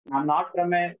I'm not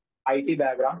from a IT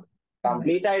background.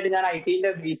 Complete ആയിട്ട് ഞാൻ ഐടിന്റെ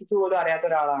basics പോലും അറിയാത്ത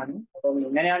ഒരാളാണ്. അപ്പം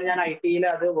ഇങ്ങനെയാണ് ഞാൻ ഐടിയിൽ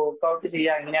അത് വർക്ക്ഔട്ട്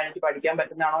ചെയ്യുക, എങ്ങനെയാണ് എനിക്ക് പഠിക്കാൻ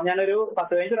പറ്റുന്നതാണോ. ഞാനൊരു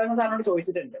 10-15 സാറിനോട്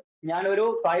ചോദിച്ചിട്ടുണ്ട്. ഞാനൊരു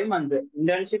 5 months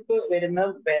ഇന്റേൺഷിപ്പ് വരുന്ന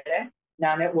വരെ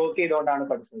ഞാൻ വർക്ക് ചെയ്തുകൊണ്ടാണ്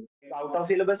പഠിച്ചത്. ഔട്ട് ഓഫ്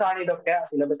സിലബസ് ആണ് ഇതൊക്കെ,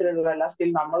 സിലബസിലുള്ളതല്ല.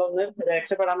 സ്റ്റിൽ നമ്മളൊന്ന്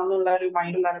രക്ഷപ്പെടണം എന്നുള്ള ഒരു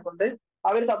മൈൻഡിലാണ് കൊണ്ട്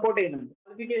അവർ സപ്പോർട്ട് ചെയ്യുന്നുണ്ട്.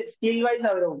 സ്കിൽ വൈസ്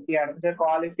അവർ ഓക്കെയാണ്. പക്ഷെ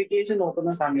ക്വാളിഫിക്കേഷൻ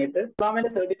നോക്കുന്ന സമയത്ത്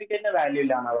ഡിപ്ലോമയുടെ സർട്ടിഫിക്കറ്റിന്റെ വാല്യൂ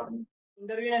ഇല്ലാന്നാണ് പറഞ്ഞത്.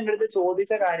 ഇന്റർവ്യൂ എന്റെ അടുത്ത്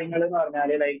ചോദിച്ച കാര്യങ്ങൾ എന്ന്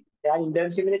പറഞ്ഞാല് ലൈക്ക് ഞാൻ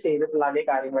ഇന്റേൺഷിപ്പിന് ചെയ്തിട്ടുള്ള അതേ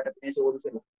കാര്യങ്ങളൊക്കെ ഞാൻ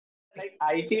ചോദിച്ചത്. ലൈക്ക്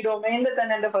IT ഡൊമൈനിൽ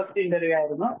തന്നെ എന്റെ ഫസ്റ്റ് ഇന്റർവ്യൂ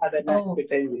ആയിരുന്നു. അതെന്നെ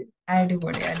കിട്ടുകയും ചെയ്തു.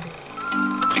 അടിപൊളി.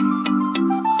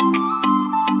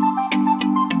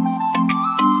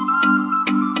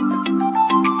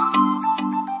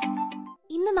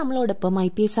 ഇന്ന് നമ്മളോടൊപ്പം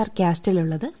IPSR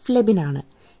കാസ്റ്റിലുള്ളത് ഫ്ലെബിൻ ആണ്.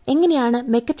 എങ്ങനെയാണ്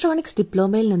മെക്കട്രോണിക്സ്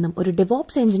ഡിപ്ലോമയിൽ നിന്നും ഒരു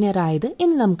ഡെവോപ്സ് എഞ്ചിനീയർ ആയത്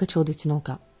എന്ന് നമുക്ക് ചോദിച്ചു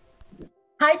നോക്കാം.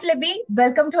 Hi ഫ്ലെബി,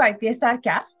 welcome to IPSR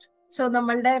cast. So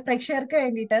നമ്മളുടെ പ്രേക്ഷകർക്ക്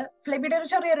വേണ്ടിയിട്ട് ഫ്ലെബിയുടെ ഒരു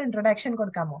ചെറിയൊരു ഇൻട്രൊഡക്ഷൻ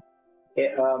കൊടുക്കാമോ?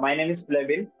 My name is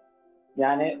ഫ്ലെബിൻ.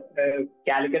 ഞാൻ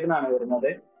കാലിക്കറ്റിൽ നിന്നാണ് വരുന്നത്.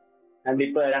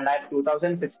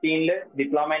 2016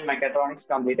 ഡിപ്ലോമ ഇൻ മെക്കട്രോണിക്സ്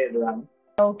കംപ്ലീറ്റ് ചെയ്തതാണ്.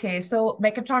 ഓക്കെ, സോ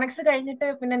മെക്കട്രോണിക്സ് കഴിഞ്ഞിട്ട്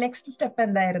പിന്നെ നെക്സ്റ്റ് സ്റ്റെപ്പ്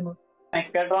എന്തായിരുന്നു?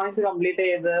 മെക്കട്രോണിക്സ് കംപ്ലീറ്റ്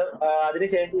ചെയ്ത്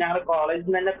അതിനുശേഷം ഞങ്ങൾ കോളേജിൽ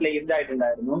നിന്ന് തന്നെ പ്ലേസ്ഡ്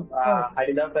ആയിട്ടുണ്ടായിരുന്നു.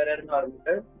 ഹരിത ഫെറർ എന്ന്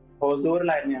പറഞ്ഞിട്ട്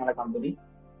ഹോസൂറിലായിരുന്നു ഞങ്ങളുടെ കമ്പനി.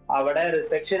 അവിടെ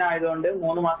റിസെക്ഷൻ ആയതുകൊണ്ട്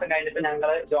 3 മാസം കഴിഞ്ഞിട്ട് ഞങ്ങൾ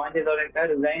ജോയിൻ ചെയ്തവരൊക്കെ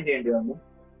റിസൈൻ ചെയ്യേണ്ടി വന്നു.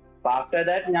 അപ്പൊ ആഫ്റ്റർ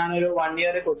ദാറ്റ് ഞാനൊരു 1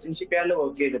 year കൊച്ചിൻ ഷിപ്പ്യാർഡിൽ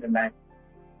വർക്ക് ചെയ്തിട്ടുണ്ടായിരുന്നു.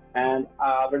 ആൻഡ്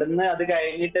അവിടുന്ന് അത്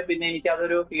കഴിഞ്ഞിട്ട് പിന്നെ എനിക്ക്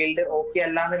അതൊരു ഫീൽഡ് ഓക്കെ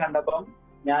അല്ല എന്ന് കണ്ടപ്പം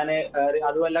ഞാൻ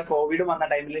അതുമല്ല കോവിഡ് വന്ന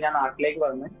ടൈമിൽ ഞാൻ നാട്ടിലേക്ക്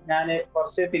വന്ന് ഞാൻ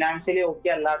കുറച്ച് ഫിനാൻഷ്യലി ഓക്കെ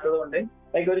അല്ലാത്തത് കൊണ്ട്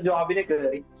ലൈക്ക് ഒരു ജോബിന്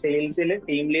കയറി. സെയിൽസിൽ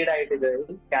ടീം ലീഡ് ആയിട്ട്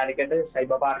കയറി കാലിക്കറ്റ്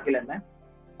സൈബർ പാർക്കിൽ തന്നെ.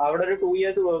 അവിടെ ഒരു 2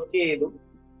 years വർക്ക്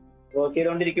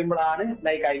ചെയ്തുകൊണ്ടിരിക്കുമ്പോഴാണ്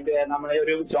ലൈക്ക് നമ്മൾ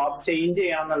ഒരു ജോബ് ചേഞ്ച്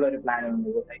ചെയ്യണം എന്നുള്ള ഒരു പ്ലാൻ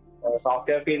വന്നത്.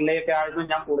 സോഫ്റ്റ്വെയർ ഫീൽഡിലേക്ക് ആയിരുന്നു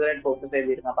ഞാൻ കൂടുതലായിട്ട് ഫോക്കസ്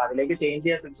ചെയ്തിരുന്നത്. അപ്പൊ അതിലേക്ക് ചേഞ്ച്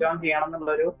ചെയ്യാൻ സ്വിച്ച് ഓൺ ചെയ്യണം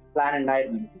എന്നുള്ളൊരു പ്ലാൻ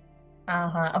ഉണ്ടായിരുന്നു എനിക്ക്.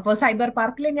 അപ്പൊ സൈബർ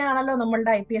പാർക്കിൽ തന്നെയാണല്ലോ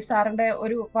നമ്മളുടെ IPSRന്റെ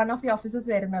ഒരു വൺ ഓഫ് ദി ഓഫീസസ്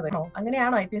വരുന്നത്.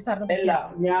 അങ്ങനെയാണോ IPSRന്റെ?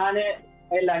 ഞാന്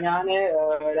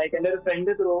ലൈക്ക് എന്റെ ഒരു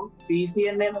ഫ്രണ്ട് ത്രൂ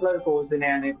CCNA എന്നുള്ള ഒരു കോഴ്സിനെ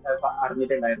ഞാൻ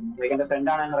അറിഞ്ഞിട്ടുണ്ടായിരുന്നു. ലൈക്ക് എന്റെ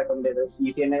ഫ്രണ്ടാണ് എന്നെ റെക്കമെൻഡ് ചെയ്തത്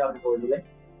CCNA പറഞ്ഞ കോഴ്സില്.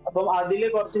 അപ്പം അതിൽ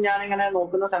കുറച്ച് ഞാൻ ഇങ്ങനെ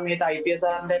നോക്കുന്ന സമയത്ത്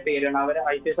IPSRന്റെ പേരാണ്. അവർ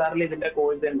IPSRൽ ഇതിന്റെ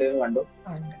കോഴ്സ് ഉണ്ട് എന്ന് കണ്ടു.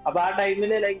 അപ്പൊ ആ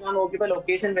ടൈമിൽ ലൈക്ക് ഞാൻ നോക്കിയപ്പോ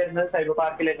ലൊക്കേഷൻ വരുന്നത് സൈബർ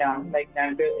പാർക്കിൽ തന്നെയാണ്. ലൈക്ക്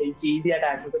ഞങ്ങൾക്ക് ഈസി ആയിട്ട്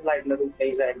ആക്സസിബിൾ ആയിട്ടുള്ള ഒരു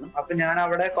പ്ലേസ് ആയിരുന്നു. അപ്പൊ ഞാൻ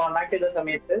അവിടെ കോൺടാക്ട് ചെയ്ത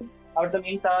സമയത്ത് അവിടുത്തെ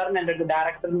മെയിൻ സാറിന് എന്റെ അടുത്ത്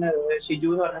ഡയറക്ടറിന് ഷിജു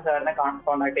എന്ന് പറഞ്ഞ സാറിനെ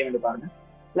കോൺടാക്ട് ചെയ്യാൻ വേണ്ടി പറഞ്ഞു.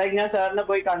 ലൈക്ക് ഞാൻ സാറിനെ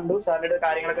പോയി കണ്ടു. സാറിന്റെ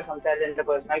കാര്യങ്ങളൊക്കെ സംസാരിച്ചു. എന്റെ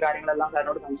പേഴ്സണൽ കാര്യങ്ങളെല്ലാം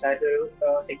സാറിനോട് സംസാരിച്ചു. ഒരു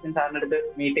സെക്ഷൻ സാറിന്റെ അടുത്ത്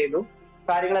മീറ്റ് ചെയ്തു.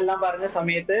 കാര്യങ്ങളെല്ലാം പറഞ്ഞ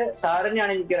സമയത്ത്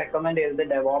സാറിനെയാണ് എനിക്ക് റെക്കമെൻഡ് ചെയ്തത്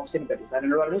ഡെവോപ്സിനെ പറ്റി.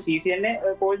 സാറിനോട് പറഞ്ഞു CCNA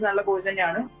കോഴ്സ് നല്ല കോഴ്സ്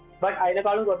തന്നെയാണ്, ബട്ട്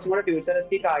അതിനേക്കാളും കുറച്ചും കൂടെ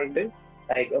ഫ്യൂച്ചറിസ്റ്റിക് ആയിട്ട്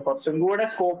ലൈക്ക് കുറച്ചും കൂടെ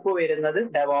സ്കോപ്പ് വരുന്നത്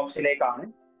ഡെവോപ്സിലേക്കാണ്.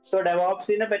 സോ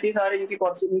ഡെവോപ്സിനെ പറ്റി സാർ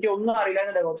എനിക്ക് ഒന്നും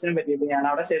അറിയില്ലായിരുന്നു ഡെവോപ്സിനെ പറ്റിയിട്ട്. ഞാൻ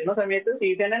അവിടെ ചെന്ന സമയത്ത്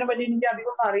CCNA പറ്റി എനിക്ക്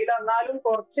അധികം ഒന്നും അറിയില്ല, എന്നാലും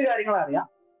കുറച്ച് കാര്യങ്ങൾ അറിയാം.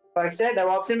 പക്ഷെ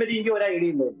ഡെവോപ്സിനെ പറ്റി എനിക്ക് ഒരു ഐഡിയ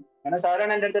ഇല്ലായിരുന്നു. കാരണം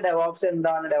സാറാണ് എന്റെ അടുത്ത് ഡെവോപ്സ്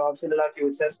എന്താണ്, ഡെവോപ്സിലുള്ള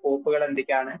ഫ്യൂച്ചർ സ്കോപ്പുകൾ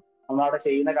എന്തൊക്കെയാണ്, നമ്മളവിടെ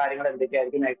ചെയ്യുന്ന കാര്യങ്ങൾ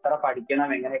എന്തൊക്കെയായിരിക്കും, എത്ര പഠിക്കണം,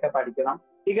 എങ്ങനെയൊക്കെ പഠിക്കണം,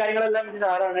 ഈ കാര്യങ്ങളെല്ലാം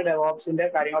സാറാണ് ഡെവോപ്സിന്റെ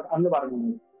കാര്യങ്ങൾ അന്ന് പറഞ്ഞത്.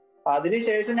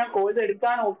 അതിനുശേഷം ഞാൻ കോഴ്സ്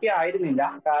എടുക്കാൻ ഓക്കെ ആയിരുന്നില്ല.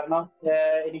 കാരണം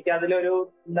എനിക്ക് അതിലൊരു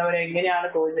എന്താ പറയുക, എങ്ങനെയാണ്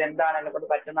കോഴ്സ്, എന്താണ് എന്നെ കൊണ്ട്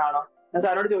പറ്റുന്നതാണോ. ഞാൻ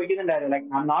സാറിനോട് ചോദിക്കുന്നുണ്ടായിരുന്നു. Like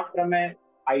I am not from A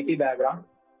IT background.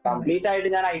 Complete ആയിട്ട്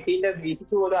ഞാൻ ഐടിന്റെ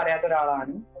ബേസിക്സ് പോലും അറിയാത്ത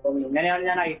ഒരാളാണ്. അപ്പം ഇങ്ങനെയാണ്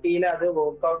ഞാൻ ഐടിയിൽ അത്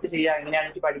വർക്ക്ഔട്ട് ചെയ്യുക, എങ്ങനെയാണ്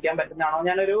എനിക്ക് പഠിക്കാൻ പറ്റുന്നതാണോ.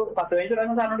 ഞാനൊരു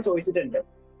 10-15 സാറിനോട് ചോദിച്ചിട്ടുണ്ട്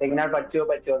എങ്ങനെയാണ്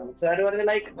പറ്റുമോ എന്ന്. സാർ പറഞ്ഞു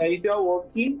like if you are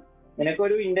working,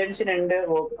 നിനക്കൊരു ഇന്റൻഷൻ ഉണ്ട്,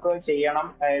 വർക്ക് ചെയ്യണം,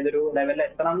 ഏതൊരു ലെവലിൽ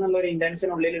എത്തണം എന്നുള്ള ഒരു ഇന്റൻഷൻ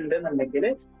ഉള്ളിൽ ഉണ്ട് എന്നുണ്ടെങ്കിൽ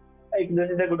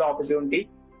this is A good opportunity.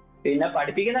 പിന്നെ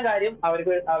പഠിപ്പിക്കുന്ന കാര്യം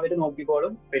അവർ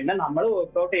നോക്കിക്കോളും. പിന്നെ നമ്മൾ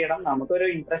വർക്ക്ഔട്ട് ചെയ്യണം, നമുക്കൊരു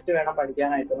ഇൻട്രസ്റ്റ് വേണം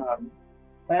പഠിക്കാനായിട്ടെന്ന് പറഞ്ഞു.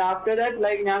 ആഫ്റ്റർ ദാറ്റ്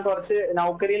ലൈക്ക് ഞാൻ കുറച്ച്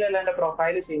നൗക്കറിയിലെല്ലാം എന്റെ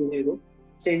പ്രൊഫൈൽ ചേഞ്ച്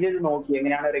ചെയ്ത് നോക്കി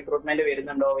എങ്ങനെയാണ് റിക്രൂട്ട്മെന്റ്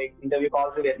വരുന്നുണ്ടോ, ഇന്റർവ്യൂ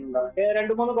കോൾസ് വരുന്നുണ്ടോ.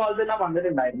 2-3 കോൾസ് എല്ലാം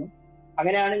വന്നിട്ടുണ്ടായിരുന്നു.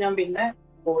 അങ്ങനെയാണ് ഞാൻ പിന്നെ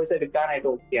കോഴ്സ് എടുക്കാനായിട്ട്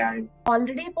ഓക്കെ ആയത്.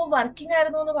 ഓൾറെഡി ഇപ്പൊ വർക്കിംഗ്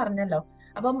ആയിരുന്നു എന്ന് പറഞ്ഞല്ലോ.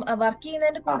 അപ്പം വർക്ക്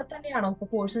ചെയ്യുന്നതിന്റെ കൂടെ തന്നെയാണോ ഇപ്പൊ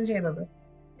കോഴ്സും ചെയ്തത്?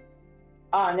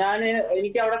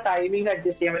 എനിക്ക് അവിടെ ടൈമിംഗ്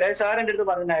അഡ്ജസ്റ്റ് ചെയ്യാൻ പറ്റില്ല. സാർ എന്റെ അടുത്ത്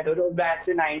പറഞ്ഞിട്ടുണ്ടായിട്ട് ഒരു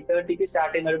ബാച്ച് 9:30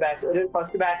 സ്റ്റാർട്ട് ചെയ്യുന്ന ഒരു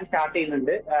ഫസ്റ്റ് ബാച്ച് സ്റ്റാർട്ട്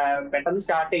ചെയ്യുന്നുണ്ട്, പെട്ടെന്ന്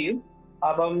സ്റ്റാർട്ട് ചെയ്യും.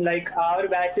 അപ്പം ലൈക്ക് ആ ഒരു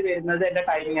ബാച്ച് വരുന്നത് എന്റെ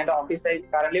ടൈമിംഗ്, എന്റെ ഓഫീസ് ടൈം,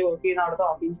 കറന്റ് വർക്ക് ചെയ്യുന്ന അവിടുത്തെ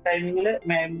ഓഫീസ് ടൈമിംഗിൽ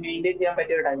മെയിൻറ്റെയിൻ ചെയ്യാൻ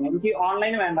പറ്റിയ ഒരു ടൈം. എനിക്ക്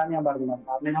ഓൺലൈൻ വേണ്ടാന്ന് ഞാൻ പറഞ്ഞു.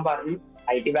 കാരണം ഞാൻ പറഞ്ഞു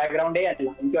IT ബാക്ക്ഗ്രൗണ്ടേ അല്ല,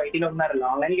 എനിക്ക് IT ഒന്നും അറിയില്ല,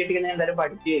 ഓൺലൈൻ കിട്ടിക്കുന്ന എന്തായാലും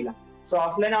പഠിക്കുകയില്ല. സോ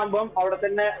ഓഫ്ലൈൻ ആകുമ്പോൾ അവിടെ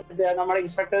തന്നെ നമ്മുടെ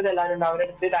ഇൻസ്ട്രക്ടേഴ്സ് എല്ലാവരും ഉണ്ട്, അവരുടെ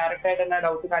അടുത്ത് ഡയറക്റ്റ് ആയിട്ട് തന്നെ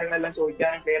ഡൗട്ട് കാര്യങ്ങളെല്ലാം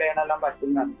ചോദിക്കാനും ക്ലിയർ ചെയ്യാനെല്ലാം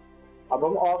പറ്റുന്നതാണ്.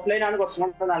 അപ്പം ഓഫ്ലൈൻ ആണ് കുറച്ചും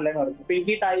കൂടെ നല്ലതെന്ന് പറഞ്ഞു. അപ്പൊ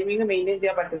എനിക്ക് ഈ ടൈമിംഗ് മെയിൻറ്റെയിൻ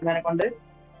ചെയ്യാൻ പറ്റുന്നതിനെ കൊണ്ട്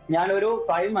ഞാനൊരു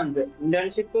 5 months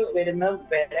ഇന്റേൺഷിപ്പ് വരുന്ന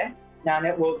വരെ ഞാൻ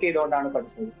വർക്ക് ചെയ്തുകൊണ്ടാണ്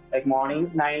പഠിച്ചത്. ലൈക്ക് മോർണിംഗ്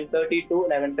 9:30 to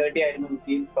 11:30 ആയിരുന്നു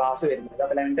എനിക്ക് ക്ലാസ് വരുന്നത്.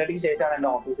 അപ്പൊ 11:30 ശേഷമാണ് എന്റെ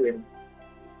ഓഫീസ് വരുന്നത്.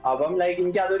 അപ്പം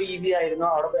എനിക്ക് അതൊരു ഈസി ആയിരുന്നു.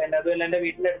 അവിടെ അതുമല്ല എന്റെ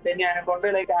വീട്ടിന്റെ അടുത്ത് തന്നെ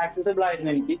ആയതുകൊണ്ട് ആക്സസിബിൾ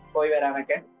ആയിരുന്നു എനിക്ക് പോയി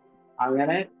വരാനൊക്കെ.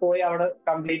 അങ്ങനെ പോയി അവിടെ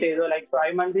കംപ്ലീറ്റ് ചെയ്തു.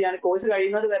 5 months ഞാൻ കോഴ്സ്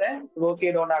കഴിയുന്നത് വരെ വർക്ക്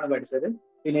ചെയ്തുകൊണ്ടാണ് പഠിച്ചത്.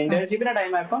 പിന്നെ ഇന്റേൺഷിപ്പിന്റെ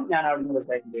ടൈം ആയപ്പോൾ ഞാൻ അവിടെ നിന്ന്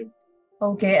റിസൈൻ ചെയ്തു.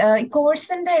 ഓക്കെ, ഈ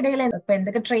കോഴ്സിന്റെ ഇടയിൽ ഇപ്പൊ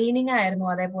എന്തൊക്കെ ട്രെയിനിങ് ആയിരുന്നു,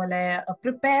 അതേപോലെ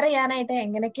പ്രിപ്പയർ ചെയ്യാനായിട്ട്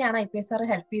എങ്ങനെയൊക്കെയാണ് IPSR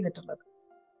ഹെൽപ്പ് ചെയ്തിട്ടുള്ളത്?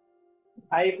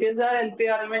 IPSR ഹെൽപ്പ്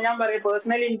ചെയ്യാറുമ്പോ ഞാൻ പറയും,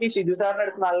 പേഴ്സണലി എനിക്ക് ഷിജു സാറിന്റെ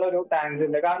അടുത്ത് നല്ലൊരു താങ്ക്സ്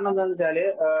ഉണ്ട്. കാരണം എന്താണെന്ന് വെച്ചാല്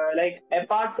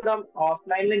അപ്പാർട്ട് ഫ്രം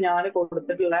ഓഫ്ലൈനിൽ ഞാൻ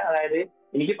കൊടുത്തിട്ടുള്ള, അതായത്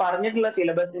എനിക്ക് പറഞ്ഞിട്ടുള്ള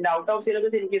സിലബസിന്റെ ഔട്ട് ഓഫ്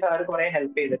സിലബസ് എനിക്ക് സാർ കുറെ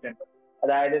ഹെൽപ്പ് ചെയ്തിട്ടുണ്ട്.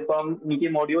 അതായത് ഇപ്പം എനിക്ക്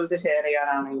മൊഡ്യൂൾസ് ഷെയർ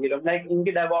ചെയ്യാനാണെങ്കിലും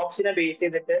എനിക്ക് ഡെവോപ്സിനെ ബേസ്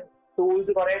ചെയ്തിട്ട്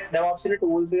ടൂൾസ്, കുറെ ഡെവോപ്സിന്റെ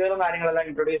ടൂൾസുകളും കാര്യങ്ങളെല്ലാം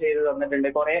ഇൻട്രൊഡ്യൂസ് ചെയ്ത് തന്നിട്ടുണ്ട്.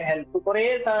 കുറെ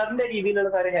സാറിന്റെ രീതിയിലുള്ള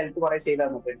കാര്യം ഹെൽപ്പ് കുറെ ചെയ്ത്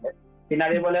തന്നിട്ടുണ്ട്. പിന്നെ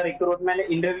അതേപോലെ റിക്രൂട്ട്മെന്റ്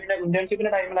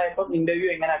ഇന്റേൺഷിപ്പിന്റെ ടൈമിലായപ്പോൾ ഇന്റർവ്യൂ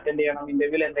എങ്ങനെ അറ്റൻഡ് ചെയ്യണം,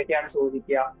 ഇന്റർവ്യൂവിൽ എന്തൊക്കെയാണ്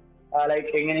ചോദിക്കുക,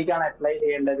 എങ്ങനെയൊക്കെയാണ് അപ്ലൈ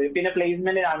ചെയ്യേണ്ടത്. പിന്നെ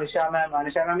പ്ലേസ്മെന്റ് അനുഷ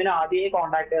മാമിനെ ആദ്യമേ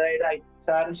കോൺടാക്ട്, അതായത്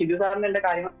സാർ ഷിജു സാറിന്റെ എന്റെ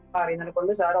കാര്യങ്ങൾ അറിയുന്നത്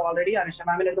കൊണ്ട് സാർ ഓൾറെഡി അനുഷ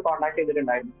മാമിനെ അടുത്ത് കോൺടാക്ട്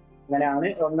ചെയ്തിട്ടുണ്ടായിരുന്നു. അങ്ങനെയാണ്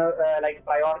ഒന്ന്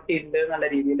പ്രയോറിറ്റി ഉണ്ട് എന്നുള്ള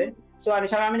രീതിയിൽ. സോ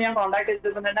അനുഷ മാമിനെ ഞാൻ കോൺടാക്ട്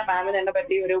ചെയ്തപ്പോൾ തന്നെ മാമിന് എന്നെ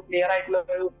പറ്റി ഒരു ക്ലിയർ ആയിട്ടുള്ള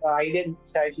ഒരു ഐഡിയ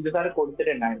ഷിജു സാർ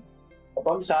കൊടുത്തിട്ടുണ്ടായിരുന്നു.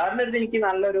 അപ്പം സാറിന്റെ അടുത്ത് എനിക്ക്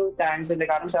നല്ലൊരു താങ്ക്സ് ഉണ്ട്.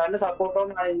 കാരണം സാറിന്റെ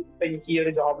സപ്പോർട്ടോടാണ് ഇപ്പൊ എനിക്ക് ഈ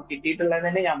ഒരു ജോബ് കിട്ടിയിട്ടുള്ളത്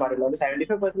തന്നെ ഞാൻ പറയുള്ളൂ. ഒരു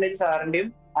 75% സാറിന്റെയും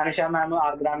അനുഷ മാം,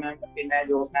 ആർദ്ര മാം, പിന്നെ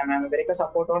ജോസ്ന മാം, ഇവരൊക്കെ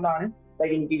സപ്പോർട്ടോടാണ്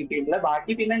എനിക്ക് കിട്ടിയിട്ടുള്ളത്.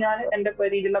 ബാക്കി പിന്നെ ഞാൻ എന്റെ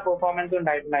രീതിയിലുള്ള പെർഫോമൻസ്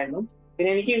ഉണ്ടായിട്ടുണ്ടായിരുന്നു. പിന്നെ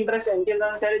എനിക്ക്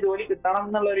എന്താണെന്ന് വെച്ചാൽ ജോലി കിട്ടണം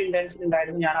എന്നുള്ള ഒരു ഇന്റൻഷൻ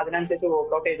ഉണ്ടായിരുന്നു. ഞാൻ അതിനനുസരിച്ച്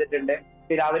വർക്ക്ഔട്ട് ചെയ്തിട്ടുണ്ട്.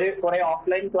 പിന്നെ അവര് കുറെ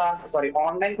ഓൺലൈൻ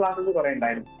ക്ലാസ്സസ് കുറെ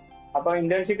ഉണ്ടായിരുന്നു. അപ്പൊ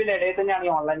ഇന്റേൺഷിപ്പിന്റെ ഇടയിൽ തന്നെയാണ്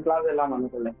ഈ ഓൺലൈൻ ക്ലാസ് എല്ലാം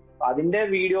വന്നിട്ടുള്ളത്. അതിന്റെ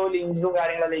വീഡിയോ ലിങ്ക്സും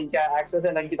കാര്യങ്ങളെല്ലാം എനിക്ക് ആക്സസ്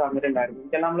എല്ലാം എനിക്ക് തന്നിട്ടുണ്ടായിരുന്നു.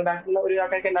 എനിക്കെല്ലാം നമ്മൾ മാക്സിമം ഒരു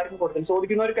ആൾക്കാർക്ക് എല്ലാവർക്കും കൊടുക്കും.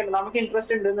 ചോദിക്കുന്നവർക്കെല്ലാം നമുക്ക്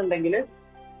ഇൻട്രസ്റ്റ് ഉണ്ടെന്നുണ്ടെങ്കിൽ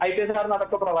IPSR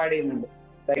അതൊക്കെ പ്രൊവൈഡ് ചെയ്യുന്നുണ്ട്.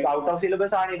 ഔട്ട് ഓഫ്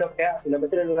സിലബസ് ആണ് ഇതൊക്കെ,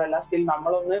 സിലബസിലുള്ളതല്ല. സ്റ്റിൽ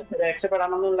നമ്മളൊന്ന്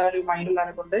രക്ഷപ്പെടണം എന്നുള്ള ഒരു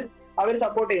മൈൻഡിലാണ് കൊണ്ട് അവർ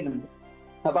സപ്പോർട്ട് ചെയ്യുന്നുണ്ട്.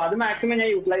 അപ്പൊ അത് മാക്സിമം ഞാൻ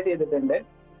യൂട്ടിലൈസ് ചെയ്തിട്ടുണ്ട്.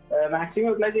 മാക്സിമം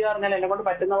യൂട്ടിലൈസ് ചെയ്യാൻ പറഞ്ഞാൽ എന്നെ കൊണ്ട്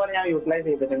പറ്റുന്ന പോലെ ഞാൻ യൂട്ടിലൈസ്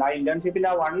ചെയ്തിട്ടുണ്ട്. ആ ഇന്റേൺഷിപ്പിൽ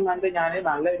ആ 1 month ഞാൻ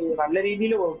നല്ല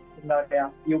രീതിയിൽ എന്താ പറയാ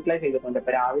യൂട്ടിലൈസ് ചെയ്തിട്ടുണ്ട്.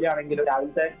 ഇപ്പൊ രാവിലെ ആണെങ്കിലും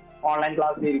രാവിലത്തെ ഓൺലൈൻ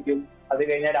ക്ലാസ്സിൽ ഇരിക്കും. അത്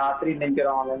കഴിഞ്ഞാൽ രാത്രി എനിക്ക്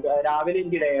രാവിലെ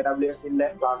എനിക്ക് AWSന്റെ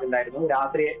ക്ലാസ് ഉണ്ടായിരുന്നു,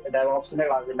 രാത്രി ഡെവോപ്സിന്റെ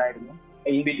ക്ലാസ് ഉണ്ടായിരുന്നു,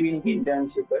 ഇൻ ബിറ്റ്വീൻ എനിക്ക്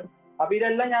ഇന്റേൺഷിപ്പ്. അപ്പൊ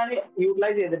ഇതെല്ലാം ഞാൻ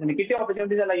യൂട്ടിലൈസ് ചെയ്തിട്ടുണ്ട്. കിട്ടിയ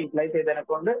ഓപ്പർച്യൂണിറ്റീസ് എല്ലാം യൂട്ടിലൈസ് ചെയ്തതിനെ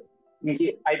കൊണ്ട് എനിക്ക്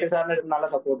IPSRന്റെ അടുത്ത് നല്ല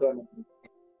സപ്പോർട്ട് വന്നിട്ടുണ്ട്.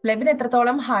 ഫ്ലെബിൻ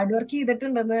എത്രത്തോളം ഹാർഡ് വർക്ക്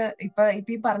ചെയ്തിട്ടുണ്ടെന്ന് ഇപ്പൊ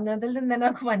ഈ പറഞ്ഞതിൽ നിന്ന് തന്നെ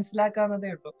നമുക്ക് മനസ്സിലാക്കാവുന്നതേ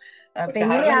ഉള്ളൂ. അപ്പൊ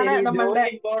എങ്ങനെയാണ് നമ്മളുടെ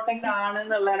ഇമ്പോർട്ടന്റ്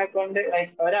ആണെന്നുള്ളതിനെ കൊണ്ട്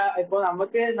ഇപ്പൊ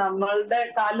നമുക്ക് നമ്മളുടെ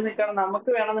കാലിൽ നിൽക്കണം, നമുക്ക്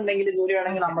വേണമെന്നുണ്ടെങ്കിൽ ജോലി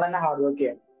വേണമെങ്കിൽ നമ്മൾ തന്നെ ഹാർഡ് വർക്ക്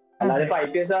ചെയ്യണം. അല്ലാതെ ഇപ്പൊ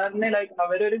IPSRന്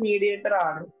അവരൊരു മീഡിയേറ്റർ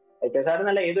ആണ്. IPSR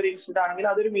എന്നല്ല, ഏതൊരു ഇൻസ്റ്റിറ്റ്യൂട്ട്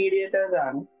ആണെങ്കിലും അതൊരു മീഡിയേറ്റേഴ്സ്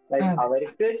ആണ്.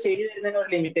 അവർക്ക് ചെയ്തു തരുന്നതിന്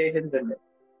ഒരു ലിമിറ്റേഷൻസ് ഉണ്ട്.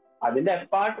 അതിന്റെ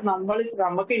അപ്പാർട്ട്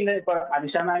നമുക്ക് ഇപ്പൊ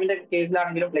അനുഷ മാമിന്റെ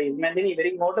കേസിലാണെങ്കിലും പ്ലേസ്മെന്റിന് ഇവർ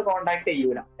ഇങ്ങോട്ട് കോൺടാക്ട്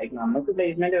ചെയ്യൂല. നമുക്ക്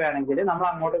പ്ലേസ്മെന്റ് വേണമെങ്കിൽ നമ്മൾ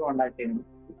അങ്ങോട്ട് കോൺടാക്ട് ചെയ്യണം.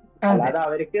 അല്ലാതെ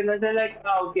അവർക്ക് എന്താ വെച്ചാൽ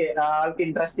ഓക്കെ ആൾക്ക്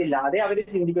ഇൻട്രസ്റ്റ് ഇല്ല, അതേ അവര്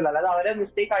ചിന്തിക്കുള്ളൂ. അല്ലാതെ അവരെ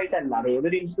മിസ്റ്റേക്ക് ആയിട്ടല്ല. അത്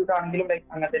ഏതൊരു ഇൻസ്റ്റിറ്റ്യൂട്ട് ആണെങ്കിലും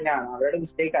അങ്ങനെ തന്നെയാണ്, അവരുടെ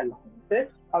മിസ്റ്റേക്ക് അല്ല.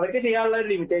 അവർക്ക് ചെയ്യാനുള്ള ഒരു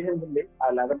ലിമിറ്റേഷൻസ് ഉണ്ട്.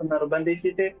 അല്ലാതെ ഇപ്പൊ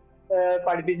നിർബന്ധിച്ചിട്ട്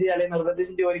പഠിപ്പിച്ച് അല്ലെങ്കിൽ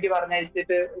നിർബന്ധിച്ച് ജോലിക്ക്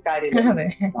പറഞ്ഞയച്ചിട്ട് കാര്യമില്ല.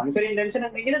 നമുക്കൊരു ഇന്റൻഷൻ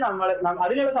ഉണ്ടെങ്കിൽ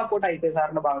അതിനുള്ള സപ്പോർട്ട്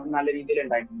IPSRന്റെ ഭാഗത്ത് നല്ല രീതിയിൽ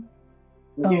ഉണ്ടായിട്ടുണ്ട്.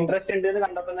 എനിക്ക് ഇൻട്രസ്റ്റ് ഉണ്ട് എന്ന്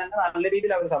കണ്ടപ്പോൾ തന്നെ നല്ല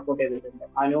രീതിയിൽ അവർ സപ്പോർട്ട് ചെയ്തിട്ടുണ്ട്.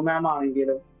 അനു മാം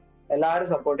ആണെങ്കിലും എല്ലാവരും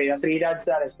സപ്പോർട്ട് ചെയ്യാം. ശ്രീരാജ്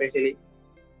സാർ എസ്പെഷ്യലി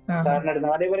സാറിന്റെ അടുത്ത്.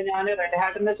 അതേപോലെ ഞാൻ റെഡ്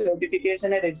ഹാറ്റിന്റെ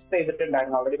സർട്ടിഫിക്കേഷനെ രജിസ്റ്റർ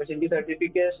ചെയ്തിട്ടുണ്ടായിരുന്നു ഓൾറെഡി. പക്ഷെ എനിക്ക്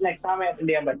സർട്ടിഫിക്കേഷൻ എക്സാം അറ്റൻഡ്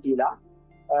ചെയ്യാൻ പറ്റിയില്ല.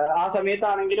 ആ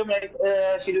സമയത്താണെങ്കിലും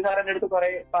ഷിജു സാറിന്റെ അടുത്ത് കുറെ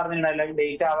പറഞ്ഞിട്ടുണ്ടായിരുന്നു,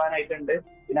 ഡേറ്റ് ആവാനായിട്ടുണ്ട്.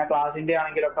 പിന്നെ ക്ലാസിന്റെ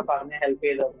ആണെങ്കിലും ഒക്കെ പറഞ്ഞ് ഹെൽപ്പ്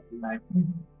ചെയ്ത് തന്നിട്ടുണ്ടായിരുന്നു.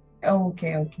 Okay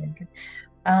okay okay.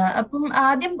 അപ്പം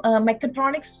ആദ്യം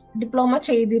മെക്കട്രോണിക്സ് ഡിപ്ലോമ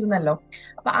ചെയ്തിരുന്നല്ലോ.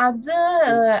 അപ്പൊ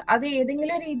അത്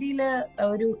ഏതെങ്കിലും രീതിയിൽ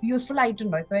ഒരു യൂസ്ഫുൾ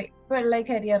ആയിട്ടുണ്ടോ? ഇപ്പൊ ഉള്ള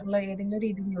കരിയറിൽ ഏതെങ്കിലും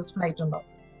രീതിയിൽ യൂസ്ഫുൾ ആയിട്ടുണ്ടോ?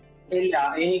 ഇല്ല,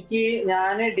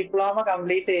 ഞാൻ ഡിപ്ലോമ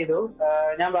കംപ്ലീറ്റ് ചെയ്തു.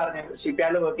 ഞാൻ പറഞ്ഞു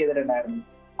ഷിപ്പ്യാർഡിൽ വർക്ക് ചെയ്തിട്ടുണ്ടായിരുന്നു.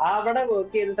 അവിടെ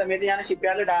വർക്ക് ചെയ്ത സമയത്ത് ഞാൻ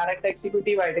ഷിപ്പ്യാർഡിൽ ഡയറക്ട്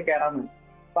എക്സിക്യൂട്ടീവ് ആയിട്ട് കയറാൻ നിന്നു.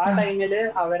 അപ്പൊ ആ ടൈമിൽ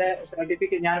അവരെ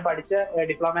സർട്ടിഫിക്കറ്റ്, ഞാൻ പഠിച്ച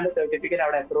ഡിപ്ലോമയുടെ സർട്ടിഫിക്കറ്റ്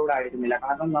അവിടെ അപ്രൂവ്ഡ് ആയിരുന്നില്ല.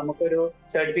 കാരണം നമുക്കൊരു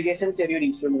സർട്ടിഫിക്കേഷൻ ചെറിയൊരു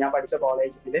ഇഷ്യൂ ഉണ്ട് ഞാൻ പഠിച്ച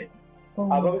കോളേജിൽ.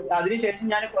 അപ്പം അതിനുശേഷം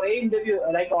ഞാൻ കുറെ ഇന്റർവ്യൂ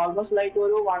ഓൾമോസ്റ്റ്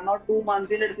ഒരു 1 or 2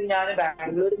 months അടുത്ത് ഞാൻ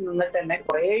ബാംഗ്ലൂരിൽ നിന്നിട്ട് തന്നെ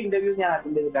കുറെ ഇന്റർവ്യൂസ് ഞാൻ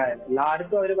അറ്റൻഡ് ചെയ്തിട്ടായിരുന്നു.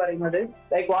 എല്ലാവർക്കും അവർ പറയുന്നത്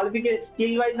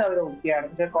സ്കിൽ വൈസ് അവർ ഓക്കെയാണ്,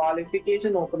 പക്ഷെ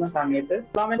ക്വാളിഫിക്കേഷൻ നോക്കുന്ന സമയത്ത്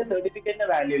ഡിപ്ലോമയുടെ സർട്ടിഫിക്കറ്റിന്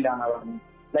വാല്യൂ ഇല്ല എന്നാണ് പറഞ്ഞത്.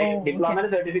 ഡിപ്ലോമയുടെ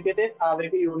സർട്ടിഫിക്കറ്റ്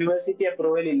അവർക്ക് യൂണിവേഴ്സിറ്റി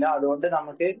അപ്രൂവൽ ഇല്ല, അതുകൊണ്ട്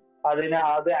നമുക്ക്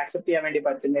അത് ആക്സെപ്റ്റ് ചെയ്യാൻ വേണ്ടി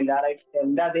പറ്റുന്നില്ല.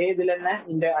 എന്റെ അതേ ഇതിൽ തന്നെ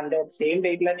എന്റെ സെയിം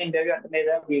ഡേറ്റിൽ തന്നെ ഇന്റർവ്യൂ അറ്റൻഡ്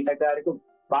ചെയ്ത ബിടെക്കാർക്കും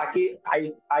ബാക്കി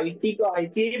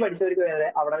ITI പഠിച്ചവർക്ക് വരെ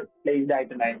അവിടെ പ്ലേസ്ഡ്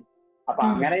ആയിട്ടുണ്ടായിരുന്നു. അപ്പൊ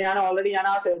അങ്ങനെ ഞാൻ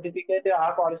ആ സർട്ടിഫിക്കറ്റ്, ആ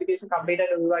ക്വാളിഫിക്കേഷൻ കംപ്ലീറ്റ്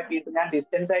ആയിട്ട് ഒഴിവാക്കിയിട്ട് ഞാൻ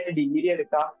ഡിസ്റ്റൻസ് ആയിട്ട് ഡിഗ്രി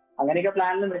എടുക്കാം അങ്ങനെയൊക്കെ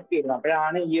പ്ലാനിൽ നിർത്തിയിരുന്നു.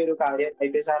 അപ്പോഴാണ് ഈ ഒരു കാര്യം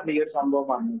IPSRന്റെ ഈ ഒരു സംഭവം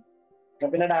വന്നത്.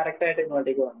 പിന്നെ ഡയറക്റ്റ് ആയിട്ട്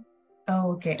ഇങ്ങോട്ടേക്ക് വന്നു.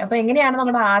 ഓക്കെ. അപ്പൊ എങ്ങനെയാണ്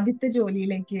നമ്മുടെ ആദ്യത്തെ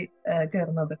ജോലിയിലേക്ക്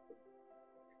കയറുന്നത്?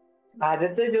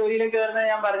 ആദ്യത്തെ ജോലിയിലേക്ക് കയറുന്നത്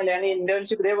ഞാൻ പറഞ്ഞില്ല, ഞാൻ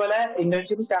ഇന്റേൺഷിപ്പ് ഇതേപോലെ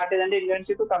ഇന്റേൺഷിപ്പ് സ്റ്റാർട്ട് ചെയ്തതിന്റെ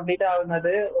ഇന്റേൺഷിപ്പ് കംപ്ലീറ്റ്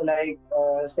ആവുന്നത് ലൈക്ക്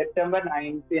സെപ്റ്റംബർ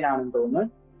 9 ആണെന്ന് തോന്നുന്നു.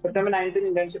 September 9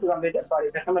 internship complete,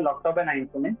 October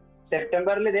 9.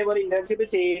 സെപ്റ്റംബറിൽ ഇതേപോലെ ഇന്റേൺഷിപ്പ്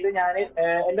ചെയ്ത് ഞാൻ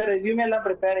എന്റെ റെസ്യൂമെ എല്ലാം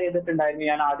പ്രിപ്പയർ ചെയ്തിട്ടുണ്ടായിരുന്നു.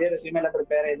 ഞാൻ ആദ്യം റെസ്യൂമെ എല്ലാം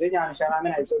പ്രിപ്പയർ ചെയ്ത് ഞാൻ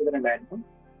ഷാമിന് അയച്ചു കൊടുത്തിട്ടുണ്ടായിരുന്നു.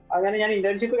 അങ്ങനെ ഞാൻ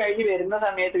ഇന്റേൺഷിപ്പ് കഴിഞ്ഞ് വരുന്ന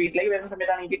സമയത്ത്, വീട്ടിലേക്ക് വരുന്ന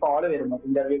സമയത്താണ് എനിക്ക് കോള് വരുന്നത്,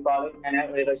 ഇന്റർവ്യൂ കോള്. ഞാൻ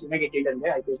റെസ്യൂമെ കിട്ടിയിട്ടുണ്ട്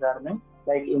IPSRന്,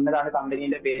 ലൈക്ക് ഇന്നതാണ്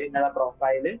കമ്പനീന്റെ പേര്, ഇന്നതാണ്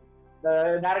പ്രൊഫൈല്,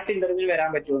 ഡയറക്റ്റ് ഇന്റർവ്യൂ വരാൻ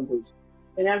പറ്റുമോ എന്ന് ചോദിച്ചു.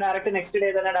 ഞാൻ ഡയറക്റ്റ് നെക്സ്റ്റ് ഡേ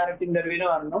തന്നെ ഡയറക്റ്റ് ഇന്റർവ്യൂവിന്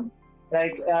വന്നു.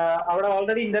 ലൈക്ക് അവിടെ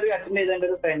ഓൾറെഡി ഇന്റർവ്യൂ അറ്റൻഡ് ചെയ്ത എന്റെ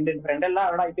ഒരു ഫ്രണ്ട് അല്ല,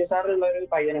 അവിടെ IPSRലുള്ള ഒരു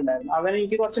പയ്യനുണ്ടായിരുന്നു. അവൻ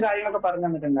എനിക്ക് കുറച്ച് കാര്യങ്ങളൊക്കെ പറഞ്ഞു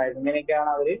തന്നിട്ടുണ്ടായിരുന്നു.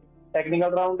 ഇങ്ങനെയൊക്കെയാണ് അവര്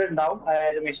ടെക്നിക്കൽ റൗണ്ട് ഉണ്ടാവും,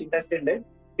 അതായത് മെഷീൻ ടെസ്റ്റ് ഉണ്ട്,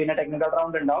 പിന്നെ ടെക്നിക്കൽ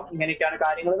റൗണ്ട് ഉണ്ടാവും, ഇങ്ങനെയൊക്കെയാണ്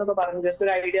കാര്യങ്ങൾ എന്നൊക്കെ പറഞ്ഞ് ജസ്റ്റ്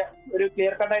ഒരു ഐഡിയ, ഒരു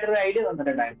ക്ലിയർ കട്ട് ആയിട്ട് ഒരു ഐഡിയ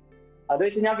തന്നിട്ടുണ്ടായിരുന്നു. അത്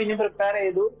വെച്ച് ഞാൻ പിന്നെ പ്രിപ്പയർ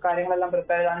ചെയ്തു, കാര്യങ്ങളെല്ലാം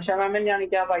പ്രിപ്പയർ ചെയ്തു. അനുഷ മാമിന് ഞാൻ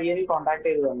എനിക്ക് ആ പയ്യനെ കോൺടാക്ട്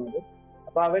ചെയ്ത് തന്നത്.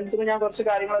 അപ്പൊ അവൻക്ക് ഞാൻ കുറച്ച്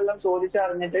കാര്യങ്ങളെല്ലാം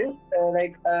ചോദിച്ചറിഞ്ഞിട്ട്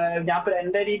ലൈക്ക് ഞാൻ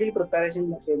എന്റെ രീതിയിൽ പ്രിപ്പറേഷൻ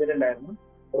ചെയ്തിട്ടുണ്ടായിരുന്നു.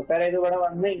 പ്രിപ്പയർ ചെയ്ത് ഇവിടെ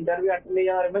വന്ന് ഇന്റർവ്യൂ അറ്റൻഡ്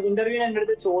ചെയ്യാൻ പറയുമ്പോൾ ഇന്റർവ്യൂ എന്റെ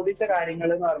അടുത്ത് ചോദിച്ച കാര്യങ്ങൾ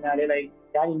എന്ന് പറഞ്ഞാല് ലൈക്ക്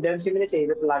ഞാൻ ഇന്റേൺഷിപ്പിന്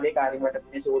ചെയ്തിട്ടുള്ള അതേ കാര്യങ്ങളൊക്കെ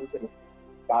ഞാൻ ചോദിച്ചത്.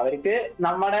 അപ്പൊ അവർക്ക്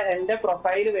എന്റെ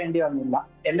പ്രൊഫൈല് വേണ്ടി വന്നില്ല,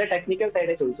 എന്റെ ടെക്നിക്കൽ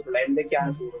സൈഡേ ചോദിച്ചിട്ടുള്ള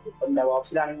എന്തൊക്കെയാണ് ചെയ്തത്. ഇപ്പം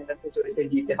ഡെവോപ്സിലാണെങ്കിൽ എന്റെ അടുത്ത് ചോദിച്ച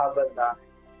GitHub എന്താണ്,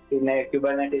 പിന്നെ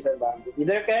Kubernetes എന്താണ്,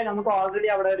 ഇതൊക്കെ നമുക്ക് ഓൾറെഡി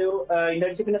അവിടെ ഒരു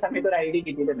ഇന്റേൺഷിപ്പിന്റെ സമയത്ത് ഒരു ഐഡിയ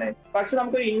കിട്ടിയിട്ടുണ്ടായിരുന്നു. പക്ഷെ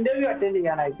നമുക്കൊരു ഇന്റർവ്യൂ അറ്റൻഡ്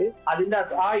ചെയ്യാനായിട്ട്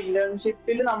ആ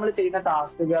ഇന്റേൺഷിപ്പിൽ നമ്മൾ ചെയ്യുന്ന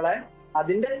ടാസ്കുകളെ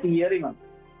അതിന്റെ തിയറി മതി.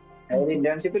 അതായത്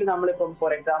ഇന്റേൺഷിപ്പിൽ നമ്മളിപ്പം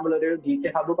ഫോർ എക്സാമ്പിൾ ഒരു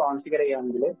GitHub കോൺഫിഗർ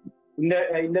ചെയ്യുകയാണെങ്കിൽ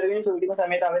ഇന്റർവ്യൂവിന് ചോദിക്കുന്ന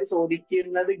സമയത്ത് അവർ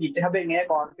ചോദിക്കുന്നത് GitHub എങ്ങനെ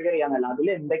കോൺഫിഗർ ചെയ്യാന്നല്ല, അതിൽ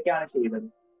എന്തൊക്കെയാണ് ചെയ്തത്,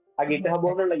 ആ GitHub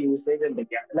കൊണ്ടുള്ള യൂസേജ്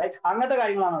എന്തൊക്കെയാണ്, ലൈക്ക് അങ്ങനത്തെ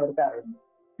കാര്യങ്ങളാണ് അവർക്ക് അറിയുന്നത്.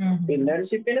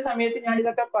 ഇന്റേൺഷിപ്പിന്റെ സമയത്ത് ഞാൻ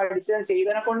ഇതൊക്കെ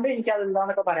ചെയ്തതിനെ കൊണ്ട് എനിക്ക്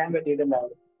അതെന്താന്നൊക്കെ പറയാൻ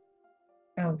പറ്റിയിട്ടുണ്ടായിരുന്നു.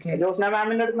 ജോസ്ന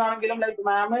മാമിന്റെ അടുത്താണെങ്കിലും ലൈക്ക്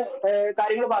മാം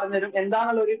കാര്യങ്ങൾ പറഞ്ഞുതരും,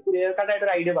 എന്താന്നുള്ള ഒരു ക്ലിയർ കട്ട് ആയിട്ട്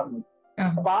ഒരു ഐഡിയ പറഞ്ഞു.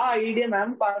 അപ്പൊ ആ ഐഡിയ മാം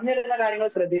പറഞ്ഞിരുന്ന കാര്യങ്ങൾ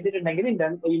ശ്രദ്ധിച്ചിട്ടുണ്ടെങ്കിൽ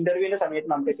ഇന്റർവ്യൂവിന്റെ സമയത്ത്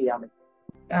നമുക്ക് ചെയ്യാൻ പറ്റും.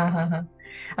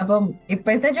 അപ്പം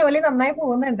ഇപ്പോഴത്തെ ജോലി നന്നായി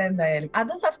പോകുന്നുണ്ട് എന്തായാലും.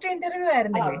 അത് ഫസ്റ്റ് ഇന്റർവ്യൂ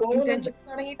ആയിരുന്നില്ലേ?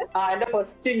 എന്റെ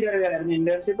ഫസ്റ്റ് ഇന്റർവ്യൂ ആയിരുന്നു.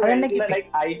 ഇന്റേൺഷിപ്പ് ലൈക്ക്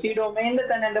IT ഡൊമൈനിൽ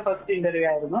തന്നെ എന്റെ ഫസ്റ്റ് ഇന്റർവ്യൂ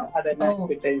ആയിരുന്നു.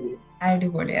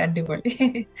 അടിപൊളി അടിപൊളി.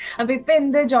 അപ്പൊ ഇപ്പൊ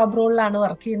എന്ത് ജോബ് റോളിലാണ്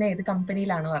വർക്ക് ചെയ്യുന്നത്? ഏത്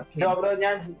കമ്പനിയിലാണ് വർക്ക് ചെയ്യുന്നത്? ജോബ് റോൾ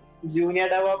ഞാൻ ജൂനിയർ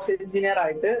ഡെവോപ്സ് എഞ്ചിനീയർ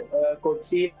ആയിട്ട്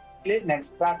കൊച്ചി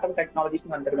ടെക്നോളജീസ്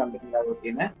എന്ന് പറഞ്ഞൊരു കമ്പനിയിലാണ് വർക്ക്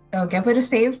ചെയ്യുന്നത്. ഓക്കെ, അപ്പൊ ഒരു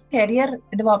സേഫ് കരിയർ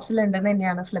ഡെവോപ്സിൽ ഉണ്ടെന്ന്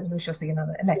തന്നെയാണ് ഫ്ലെബിൻ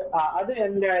വിശ്വസിക്കുന്നത് അല്ലേ? അത്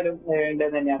എന്തായാലും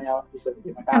ഉണ്ടെന്ന് തന്നെയാണ് ഞാൻ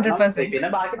വിശ്വസിക്കുന്നത്. കാരണം പിന്നെ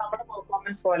ബാക്കി നമ്മുടെ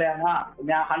പെർഫോമൻസ് പോലെയാണ്.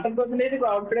 ഞാൻ 100%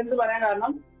 കോൺഫിഡൻസ് പറയാൻ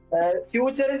കാരണം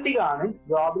ഫ്യൂച്ചറിസ്റ്റിക് ആണ്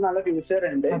ജോബ്, നല്ല ഫ്യൂച്ചർ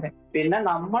ഉണ്ട്. പിന്നെ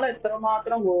നമ്മൾ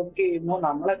എത്രമാത്രം വർക്ക് ചെയ്യുന്നു,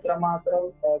 നമ്മൾ എത്രമാത്രം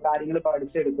കാര്യങ്ങൾ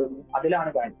പഠിച്ചെടുക്കുന്നു,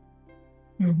 അതിലാണ് കാര്യം.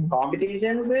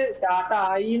 കോമ്പറ്റീഷൻസ് സ്റ്റാർട്ട്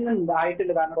ആയിട്ടുണ്ട്,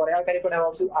 കാരണം കുറെ ആൾക്കാർ ഇപ്പൊ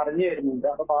ഡെവോപ്സ് അറിഞ്ഞു വരുന്നുണ്ട്.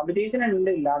 അപ്പൊ കോമ്പറ്റീഷൻ ഉണ്ട്,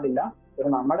 ഇല്ലാതില്ല.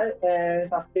 നമ്മുടെ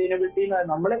സസ്റ്റൈനബിലിറ്റി,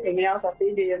 നമ്മൾ എങ്ങനെയാണ്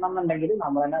സസ്റ്റെയിൻ ചെയ്യണം എന്നുണ്ടെങ്കിൽ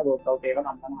നമ്മൾ തന്നെ വർക്ക്ഔട്ട് ചെയ്യണം,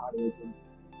 നമ്മൾ തന്നെ ഹാർഡ് വർക്ക് ചെയ്യണം,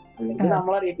 അല്ലെങ്കിൽ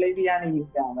നമ്മളെ റീപ്ലേസ് ചെയ്യാൻ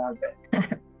ഈസിയാണ് ആൾക്കാർ.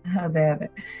 അതെ അതെ.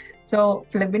 സോ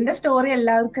ഫ്ലെബിന്റെ സ്റ്റോറി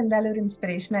എല്ലാവർക്കും എന്തായാലും ഒരു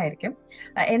ഇൻസ്പിറേഷൻ ആയിരിക്കും.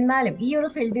 എന്നാലും ഈ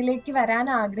ഒരു ഫീൽഡിലേക്ക് വരാൻ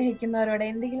ആഗ്രഹിക്കുന്നവരോട്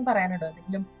എന്തെങ്കിലും പറയാനുണ്ടോ?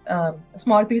 എന്തെങ്കിലും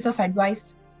സ്മോൾ പീസ് ഓഫ് അഡ്വൈസ്?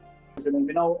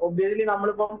 പിന്നെ ഒബ്വിയസ്ലി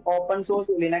നമ്മളിപ്പം open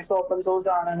source, Linux open source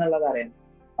ആണ് എന്നുള്ളത് അറിയാം.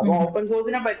 അപ്പൊ ഓപ്പൺ സോഴ്സ്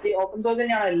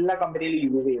തന്നെയാണ് എല്ലാ കമ്പനിയിലും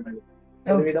യൂസ് ചെയ്യുന്നത്.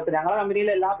 ഒരുവിധം ഞങ്ങളുടെ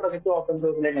കമ്പനിയിലെ എല്ലാ പ്രൊജക്റ്റും ഓപ്പൺ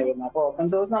സോഴ്സിൽ തന്നെ വരുന്നത്. അപ്പൊ ഓപ്പൺ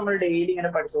സോഴ്സ് നമ്മൾ ഡെയിലി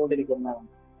ഇങ്ങനെ പഠിച്ചുകൊണ്ടിരിക്കുന്നതാണ്.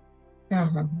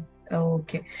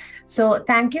 Okay, so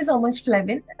thank you so much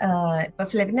ഫ്ലെബിൻ. ഇപ്പൊ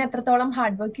ഫ്ലെബിന് എത്രത്തോളം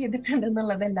ഹാർഡ് വർക്ക് ചെയ്തിട്ടുണ്ട്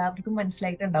എന്നുള്ളത് എല്ലാവർക്കും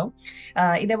മനസ്സിലായിട്ടുണ്ടാവും.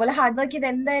 ഇതേപോലെ ഹാർഡ് വർക്ക് ചെയ്ത്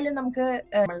എന്തായാലും നമുക്ക്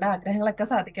നമ്മളുടെ ആഗ്രഹങ്ങളൊക്കെ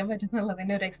സാധിക്കാൻ പറ്റും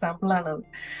എന്നുള്ളതിന്റെ ഒരു എക്സാമ്പിൾ ആണ്.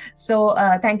 So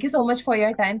thank you so much for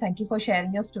your time. Thank you for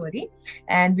sharing your story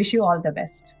and wish you all the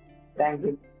best. Thank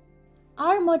you.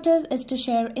 Our motive is to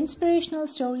share inspirational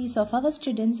stories of our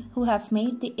students who have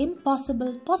made the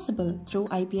impossible possible through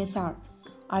IPSR.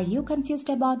 Are you confused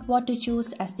about what to choose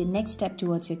as the next step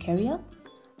towards your career?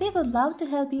 We would love to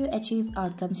help you achieve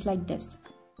outcomes like this.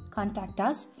 Contact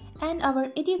us and our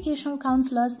educational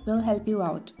counselors will help you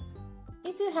out.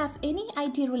 If you have any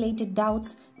IT-related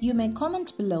doubts, you may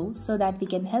comment below so that we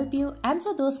can help you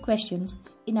answer those questions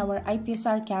in our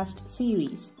IPSR CAST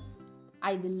series.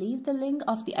 I will leave the link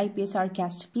of the IPSR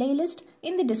CAST playlist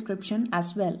in the description as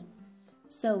well.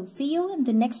 So see you in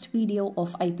the next video of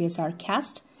IPSR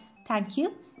CAST. Thank you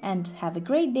and have a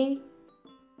great day.